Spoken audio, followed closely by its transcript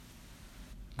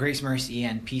Grace, mercy,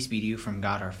 and peace be to you from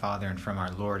God our Father and from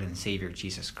our Lord and Savior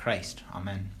Jesus Christ.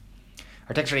 Amen.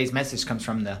 Our text for today's message comes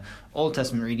from the Old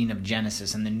Testament reading of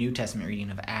Genesis and the New Testament reading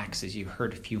of Acts, as you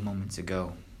heard a few moments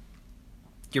ago.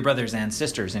 Dear brothers and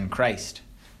sisters in Christ,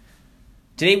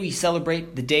 today we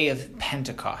celebrate the day of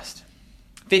Pentecost.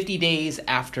 50 days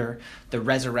after the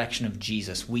resurrection of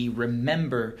Jesus, we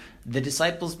remember the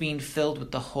disciples being filled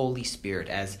with the Holy Spirit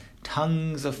as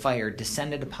tongues of fire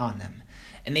descended upon them,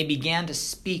 and they began to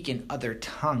speak in other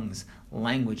tongues,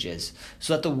 languages,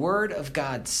 so that the word of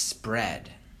God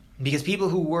spread. Because people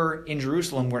who were in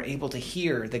Jerusalem were able to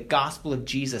hear the gospel of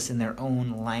Jesus in their own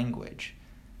language.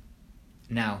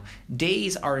 Now,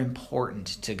 days are important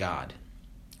to God.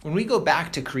 When we go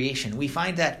back to creation, we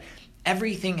find that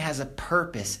everything has a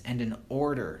purpose and an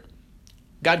order.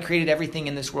 God created everything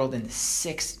in this world in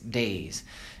 6 days,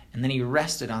 and then he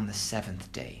rested on the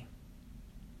seventh day.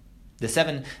 The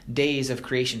 7 days of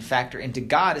creation factor into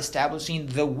God establishing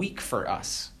the week for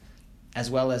us, as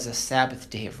well as a Sabbath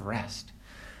day of rest.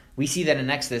 We see that in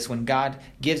Exodus when God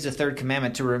gives the third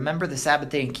commandment to remember the Sabbath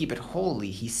day and keep it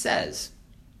holy. He says,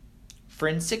 "For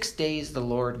in 6 days the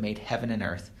Lord made heaven and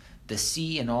earth, the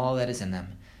sea and all that is in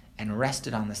them, and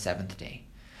rested on the seventh day.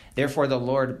 Therefore the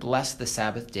Lord blessed the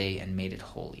Sabbath day and made it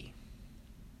holy."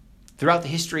 Throughout the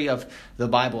history of the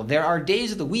Bible, there are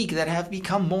days of the week that have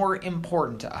become more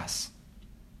important to us.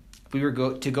 If we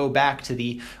were to go back to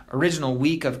the original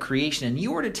week of creation, and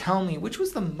you were to tell me which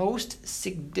was the most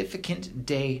significant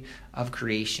day of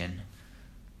creation,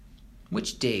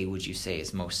 which day would you say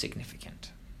is most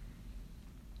significant?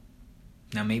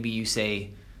 Now maybe you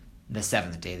say the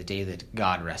seventh day, the day that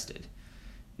God rested.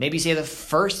 Maybe you say the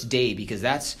first day because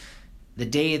that's the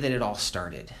day that it all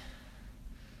started.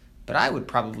 But I would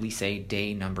probably say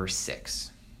day number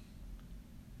 6.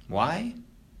 Why?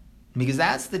 Because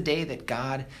that's the day that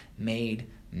God made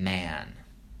man.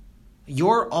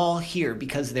 You're all here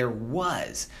because there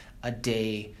was a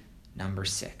day number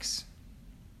 6.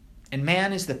 And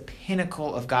man is the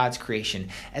pinnacle of God's creation.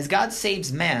 As God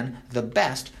saves man, the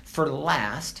best, for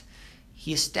last,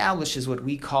 he establishes what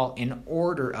we call an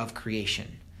order of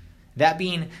creation. That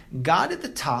being God at the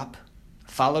top,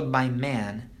 followed by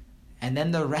man, and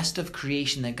then the rest of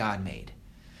creation that God made,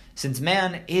 since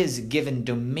man is given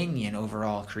dominion over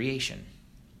all creation.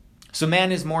 So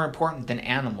man is more important than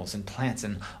animals and plants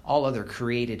and all other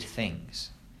created things.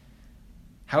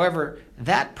 However,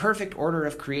 that perfect order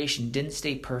of creation didn't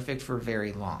stay perfect for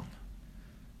very long.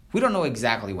 We don't know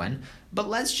exactly when, but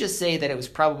let's just say that it was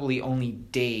probably only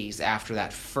days after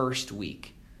that first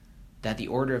week that the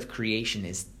order of creation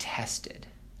is tested.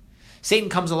 Satan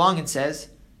comes along and says,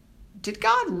 "Did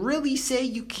God really say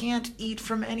you can't eat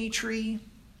from any tree?"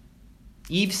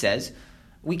 Eve says,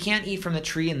 "We can't eat from the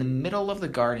tree in the middle of the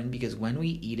garden because when we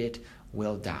eat it,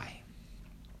 we'll die."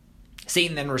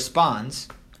 Satan then responds,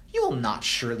 "You will not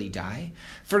surely die,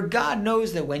 for God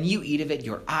knows that when you eat of it,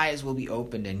 your eyes will be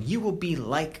opened and you will be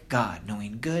like God,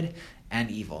 knowing good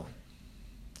and evil."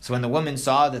 So when the woman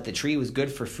saw that the tree was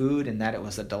good for food and that it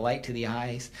was a delight to the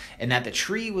eyes and that the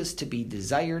tree was to be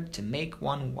desired to make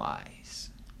one wise.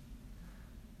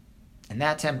 And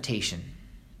that temptation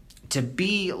to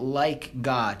be like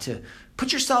God, to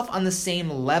put yourself on the same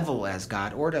level as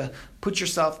God, or to put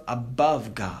yourself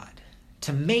above God,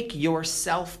 to make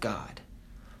yourself God,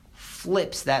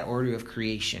 flips that order of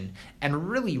creation and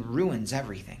really ruins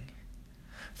everything.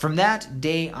 From that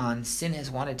day on, sin has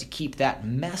wanted to keep that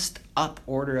messed up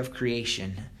order of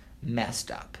creation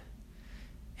messed up.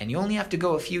 And you only have to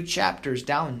go a few chapters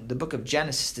down the book of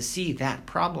Genesis to see that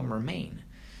problem remain,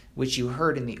 which you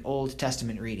heard in the Old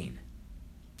Testament reading.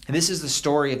 And this is the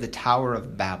story of the Tower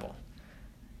of Babel.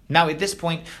 Now, at this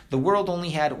point, the world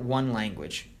only had one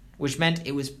language, which meant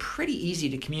it was pretty easy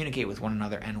to communicate with one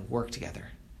another and work together.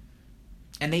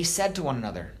 And they said to one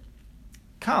another,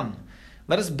 "Come,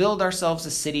 let us build ourselves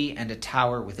a city and a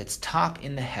tower with its top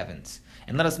in the heavens,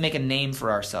 and let us make a name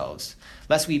for ourselves,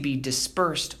 lest we be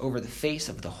dispersed over the face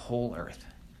of the whole earth."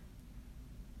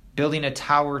 Building a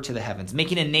tower to the heavens,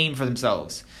 making a name for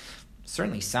themselves,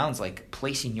 certainly sounds like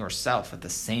placing yourself at the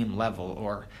same level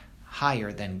or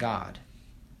higher than God.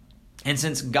 And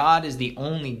since God is the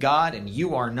only God and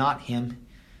you are not him,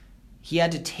 he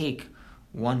had to take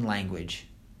one language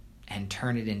and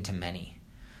turn it into many,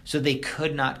 so they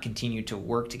could not continue to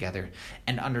work together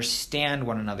and understand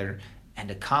one another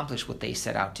and accomplish what they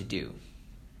set out to do,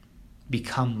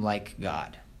 become like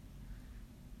God.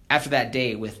 After that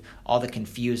day, with all the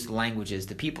confused languages,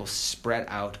 the people spread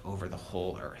out over the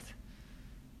whole earth.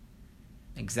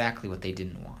 Exactly what they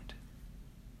didn't want.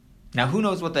 Now, who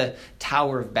knows what the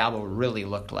Tower of Babel really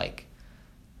looked like?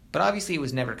 But obviously it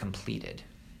was never completed.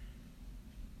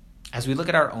 As we look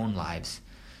at our own lives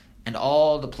and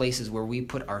all the places where we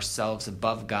put ourselves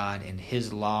above God and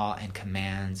his law and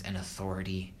commands and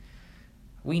authority,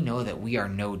 we know that we are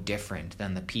no different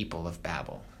than the people of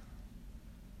Babel.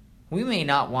 We may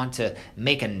not want to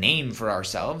make a name for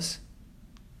ourselves,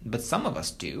 but some of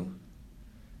us do.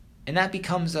 And that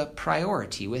becomes a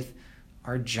priority with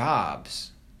our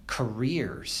jobs,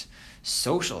 careers,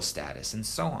 social status, and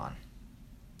so on.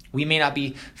 We may not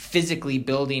be physically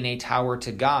building a tower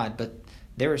to God, but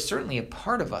there is certainly a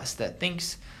part of us that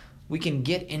thinks we can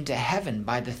get into heaven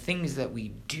by the things that we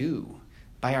do,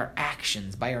 by our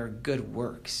actions, by our good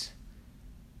works.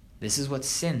 This is what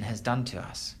sin has done to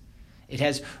us. It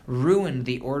has ruined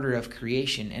the order of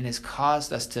creation and has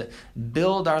caused us to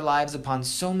build our lives upon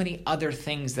so many other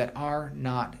things that are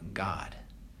not God.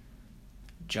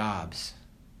 Jobs,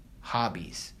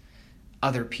 hobbies,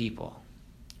 other people,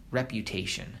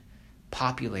 reputation,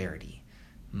 popularity,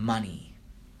 money,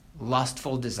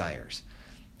 lustful desires,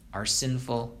 our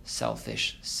sinful,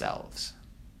 selfish selves.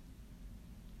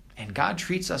 And God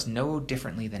treats us no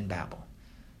differently than Babel.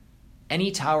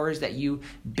 Any towers that you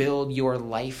build your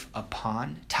life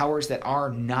upon, towers that are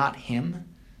not him,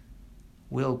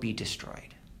 will be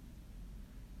destroyed.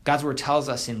 God's word tells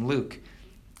us in Luke,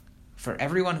 "For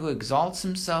everyone who exalts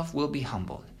himself will be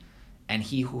humbled, and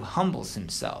he who humbles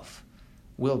himself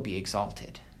will be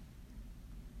exalted."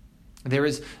 There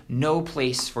is no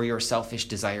place for your selfish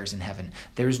desires in heaven.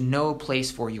 There is no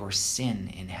place for your sin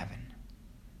in heaven.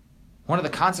 One of the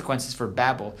consequences for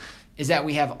Babel is that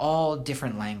we have all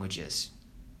different languages.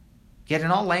 Yet in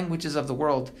all languages of the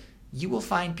world, you will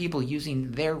find people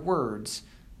using their words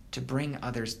to bring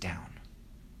others down.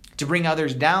 To bring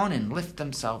others down and lift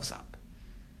themselves up.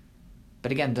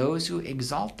 But again, those who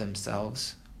exalt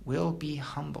themselves will be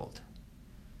humbled.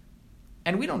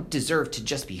 And we don't deserve to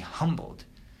just be humbled.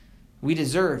 We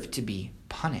deserve to be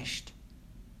punished.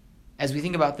 As we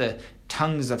think about the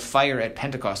tongues of fire at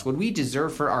Pentecost, what we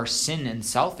deserve for our sin and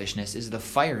selfishness is the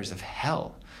fires of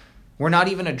hell, where not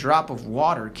even a drop of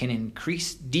water can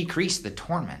decrease the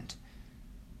torment.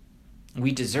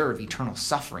 We deserve eternal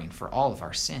suffering for all of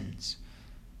our sins.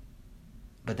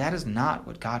 But that is not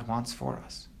what God wants for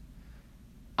us.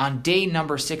 On day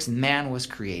number 6, man was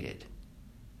created.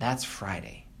 That's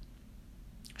Friday.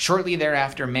 Shortly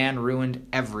thereafter, man ruined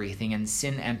everything and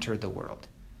sin entered the world.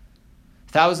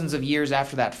 Thousands of years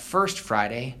after that first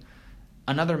Friday,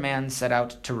 another man set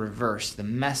out to reverse the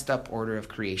messed up order of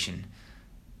creation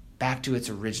back to its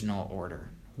original order,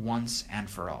 once and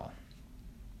for all.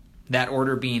 That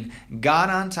order being God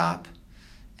on top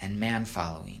and man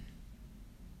following.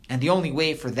 And the only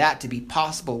way for that to be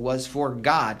possible was for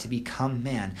God to become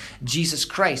man, Jesus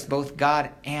Christ, both God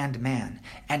and man,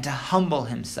 and to humble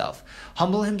himself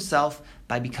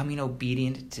by becoming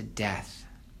obedient to death,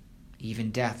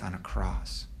 even death on a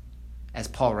cross, as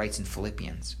Paul writes in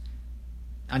Philippians.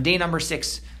 On day number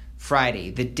 6, Friday,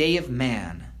 the day of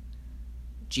man,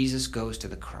 Jesus goes to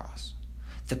the cross.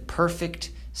 The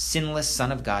perfect, sinless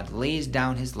Son of God lays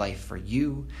down his life for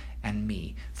you and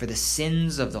me, for the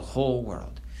sins of the whole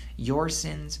world, your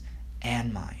sins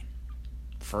and mine,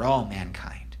 for all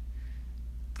mankind.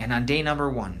 And on day number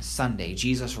 1, Sunday,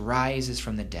 Jesus rises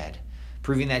from the dead,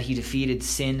 proving that he defeated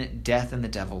sin, death, and the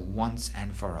devil once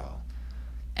and for all.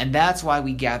 And that's why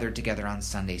we gather together on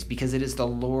Sundays, because it is the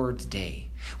Lord's day,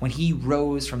 when he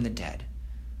rose from the dead,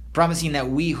 promising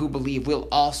that we who believe will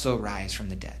also rise from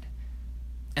the dead.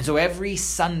 And so every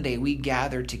Sunday we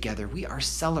gather together, we are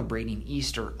celebrating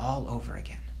Easter all over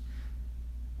again.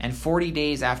 And 40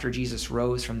 days after Jesus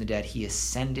rose from the dead, he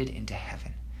ascended into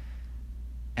heaven.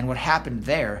 And what happened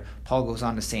there, Paul goes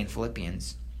on to say in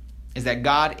Philippians, is that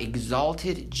God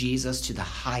exalted Jesus to the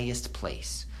highest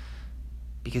place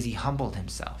because he humbled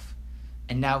himself.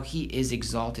 And now he is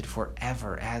exalted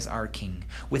forever as our King,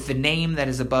 with the name that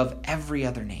is above every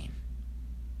other name.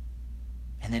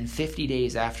 And then 50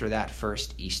 days after that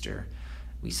first Easter,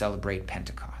 we celebrate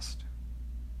Pentecost.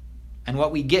 And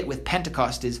what we get with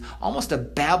Pentecost is almost a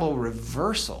Babel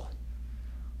reversal.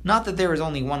 Not that there is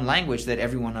only one language that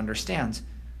everyone understands,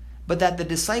 but that the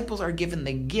disciples are given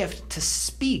the gift to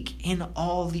speak in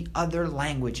all the other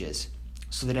languages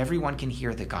so that everyone can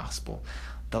hear the gospel,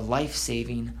 the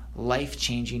life-saving,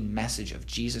 life-changing message of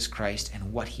Jesus Christ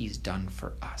and what he's done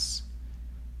for us.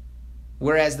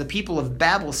 Whereas the people of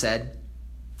Babel said,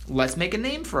 "Let's make a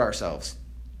name for ourselves."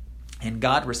 And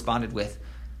God responded with,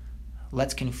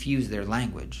 "Let's confuse their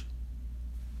language."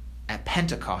 At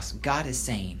Pentecost, God is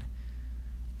saying,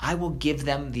 I will give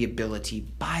them the ability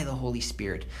by the Holy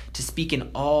Spirit to speak in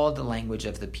all the language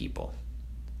of the people.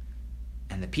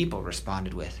 And the people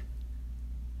responded with,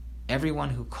 "Everyone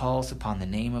who calls upon the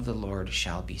name of the Lord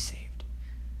shall be saved."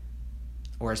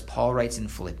 Or as Paul writes in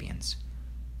Philippians,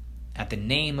 at the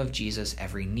name of Jesus,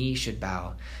 every knee should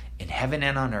bow in heaven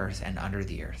and on earth and under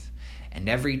the earth, and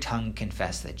every tongue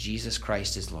confess that Jesus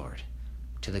Christ is Lord,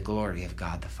 to the glory of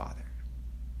God the Father.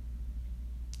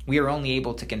 We are only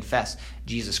able to confess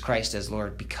Jesus Christ as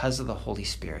Lord because of the Holy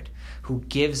Spirit, who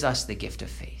gives us the gift of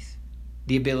faith,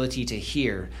 the ability to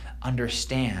hear,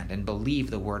 understand, and believe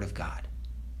the Word of God.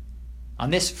 On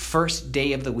this first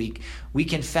day of the week, we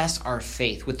confess our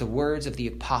faith with the words of the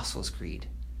Apostles' Creed.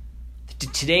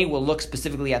 Today we'll look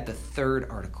specifically at the third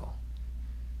article.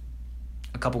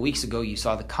 A couple weeks ago, you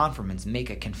saw the confirmants make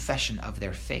a confession of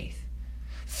their faith.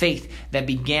 Faith that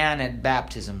began at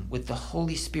baptism with the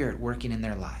Holy Spirit working in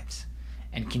their lives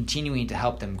and continuing to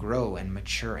help them grow and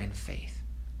mature in faith.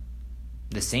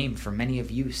 The same for many of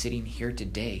you sitting here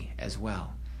today as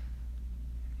well.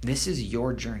 This is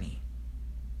your journey,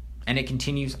 and it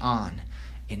continues on.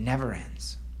 It never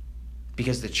ends.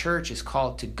 Because the church is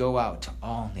called to go out to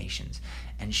all nations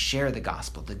and share the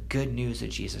gospel, the good news of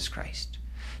Jesus Christ,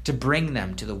 to bring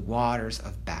them to the waters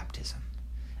of baptism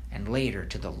and later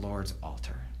to the Lord's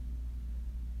altar.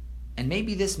 And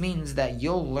maybe this means that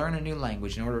you'll learn a new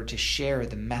language in order to share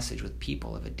the message with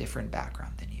people of a different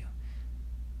background than you.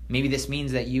 Maybe this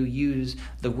means that you use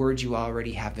the words you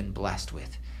already have been blessed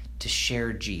with to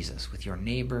share Jesus with your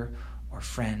neighbor or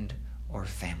friend or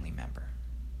family member.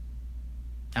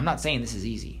 I'm not saying this is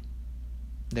easy.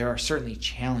 There are certainly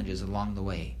challenges along the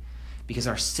way because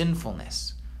our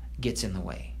sinfulness gets in the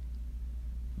way.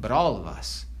 But all of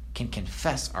us can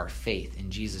confess our faith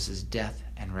in Jesus' death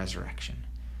and resurrection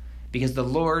because the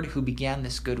Lord who began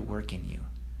this good work in you,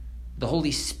 the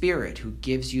Holy Spirit who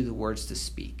gives you the words to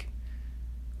speak,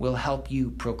 will help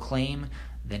you proclaim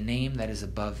the name that is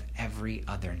above every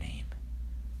other name,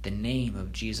 the name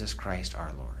of Jesus Christ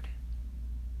our Lord.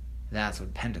 That's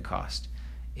what Pentecost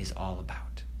is all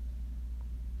about.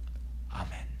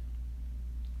 Amen.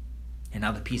 And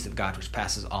now the peace of God, which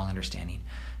passes all understanding,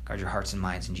 guard your hearts and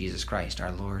minds in Jesus Christ,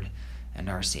 our Lord and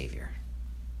our Savior.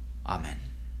 Amen.